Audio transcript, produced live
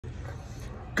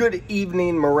Good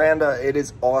evening, Miranda. It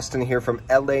is Austin here from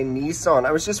LA Nissan.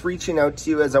 I was just reaching out to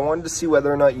you as I wanted to see whether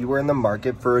or not you were in the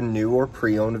market for a new or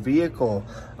pre-owned vehicle.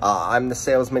 I'm the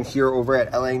salesman here over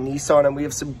at LA Nissan, and we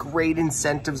have some great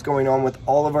incentives going on with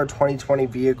all of our 2020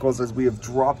 vehicles as we have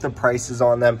dropped the prices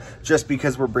on them just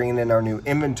because we're bringing in our new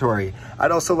inventory.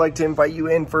 I'd also like to invite you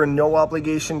in for a no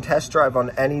obligation test drive on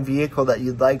any vehicle that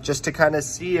you'd like, just to kind of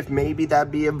see if maybe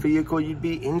that'd be a vehicle you'd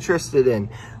be interested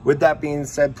in. With that being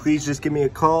said, please just give me a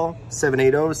call,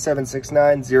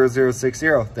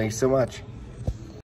 780-769-0060. Thanks so much.